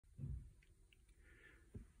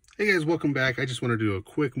Hey guys, welcome back. I just want to do a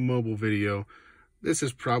quick mobile video. This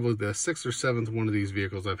is probably the 6th or 7th one of these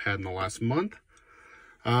vehicles I've had in the last month.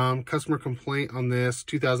 Customer complaint on this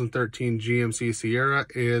 2013 GMC Sierra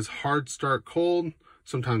is hard start cold.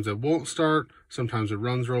 Sometimes it won't start, sometimes it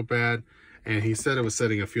runs real bad, and he said it was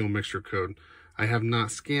setting a fuel mixture code. I have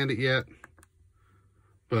not scanned it yet,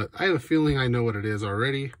 but I have a feeling I know what it is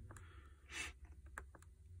already.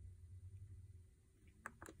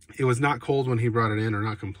 It was not cold when he brought it in, or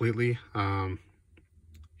not completely.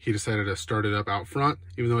 He decided to start it up out front,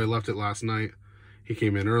 even though I left it last night. He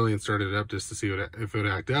came in early and started it up just to see if it would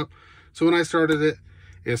act up. So when I started it,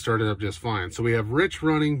 it started up just fine. So we have rich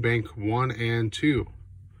running bank 1 and 2.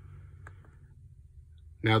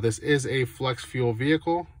 Now this is a flex fuel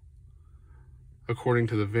vehicle, according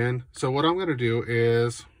to the VIN. So what I'm going to do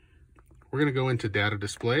is, we're going to go into data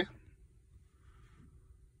display.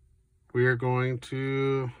 We are going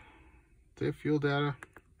to fuel data.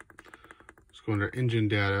 Let's go under engine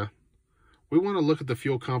data. We want to look at the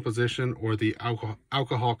fuel composition or the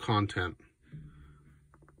alcohol content.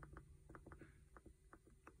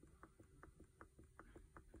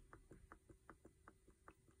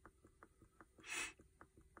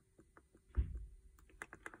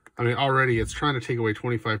 I mean, already it's trying to take away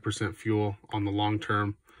 25% fuel on the long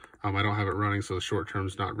term. I don't have it running, so the short term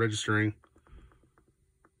is not registering.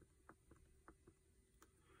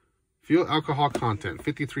 Fuel alcohol content,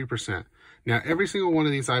 53%. Now, every single one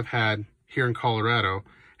of these I've had here in Colorado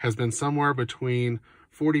has been somewhere between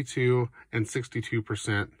 42 and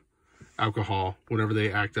 62% alcohol whenever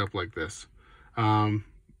they act up like this.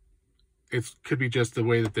 It could be just the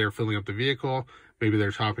way that they're filling up the vehicle. Maybe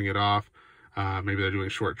they're topping it off. Maybe they're doing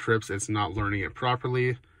short trips. It's not learning it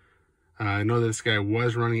properly. I know this guy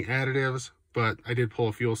was running additives, but I did pull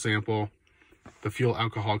a fuel sample. The fuel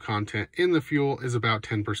alcohol content in the fuel is about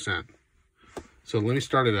 10%. So let me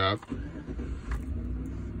start it up.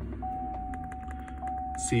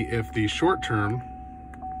 See if the short term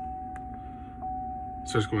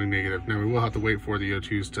starts going negative. Now we will have to wait for the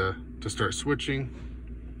O2s to start switching.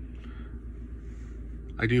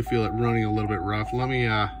 I do feel it running a little bit rough. Let me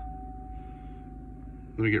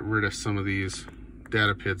get rid of some of these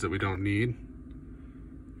data PIDs that we don't need.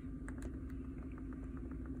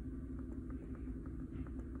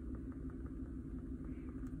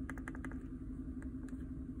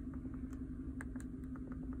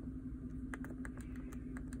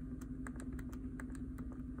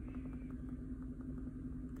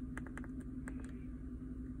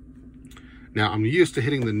 Now, I'm used to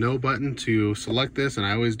hitting the no button to select this, and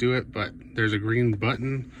I always do it, but there's a green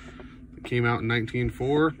button that came out in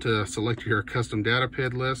 19.4 to select your custom data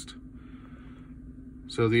PID list.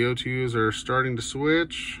 So the O2s are starting to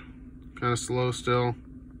switch, kind of slow still.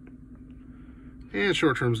 And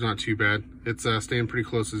short term's not too bad. It's staying pretty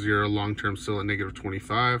close to zero, long term still at negative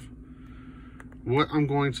 25. What I'm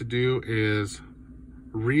going to do is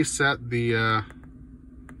reset the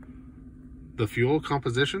fuel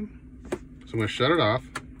composition. So I'm going to shut it off,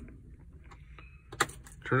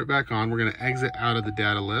 turn it back on. We're going to exit out of the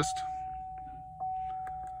data list.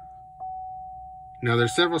 Now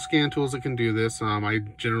there's several scan tools that can do this. I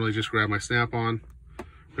generally just grab my Snap-on.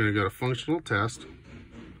 We're going to go to functional test,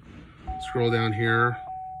 scroll down here,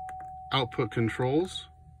 output controls,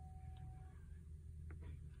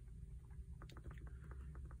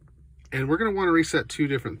 and we're going to want to reset two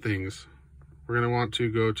different things. We're going to want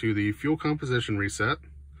to go to the fuel composition reset.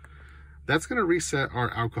 That's going to reset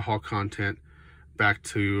our alcohol content back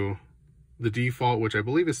to the default, which I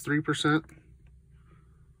believe is 3%.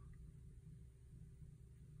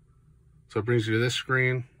 So it brings you to this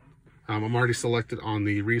screen. I'm already selected on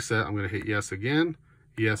the reset. I'm going to hit yes again,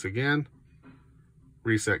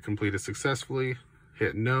 reset completed successfully,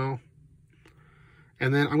 hit no.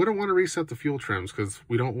 And then I'm going to want to reset the fuel trims because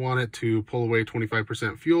we don't want it to pull away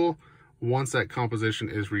 25% fuel once that composition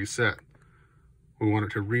is reset. We want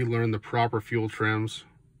it to relearn the proper fuel trims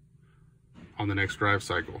on the next drive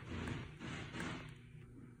cycle.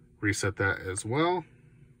 Reset that as well.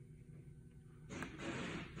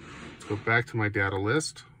 Let's go back to my data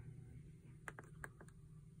list.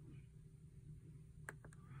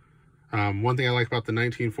 One thing I like about the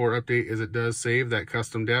 19.4 update is it does save that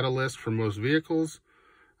custom data list for most vehicles,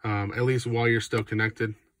 at least while you're still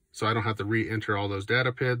connected, so I don't have to re-enter all those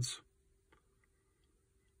data PIDs.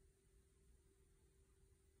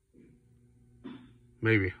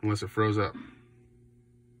 Maybe, unless it froze up.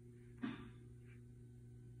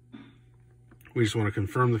 We just want to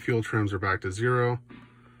confirm the fuel trims are back to 0,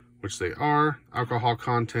 which they are. Alcohol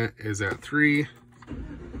content is at 3.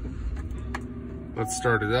 Let's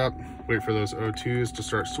start it up. Wait for those O2s to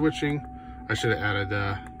start switching. I should have added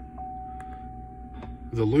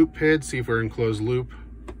the loop PID, see if we're in closed loop.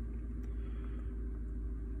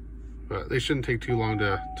 But they shouldn't take too long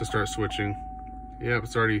to start switching. Yep,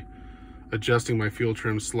 it's already adjusting my fuel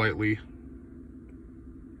trim slightly.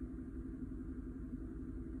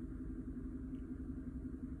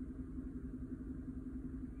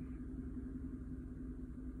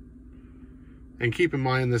 And keep in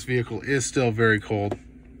mind, this vehicle is still very cold.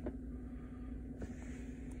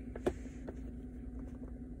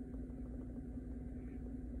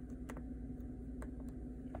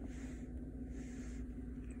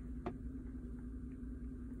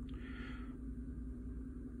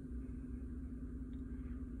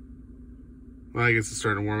 Well, I guess it's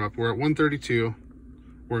starting to warm up. We're at 132.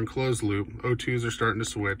 We're in closed loop. O2s are starting to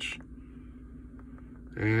switch.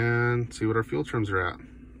 And see what our fuel trims are at.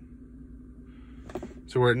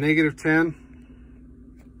 So we're at -10.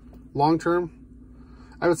 Long term,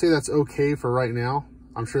 I would say that's okay for right now.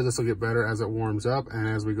 I'm sure this will get better as it warms up and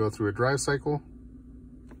as we go through a drive cycle.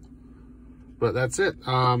 But that's it.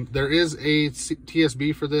 There is a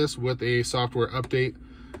TSB for this with a software update.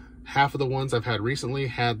 Half of the ones I've had recently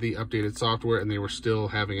had the updated software and they were still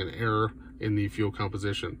having an error in the fuel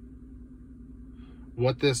composition.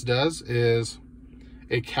 What this does is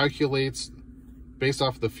it calculates based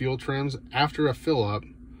off the fuel trims after a fill up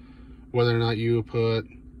whether or not you put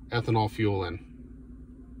ethanol fuel in.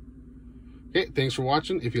 Okay, thanks for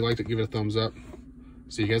watching. If you liked it, give it a thumbs up.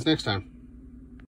 See you guys next time.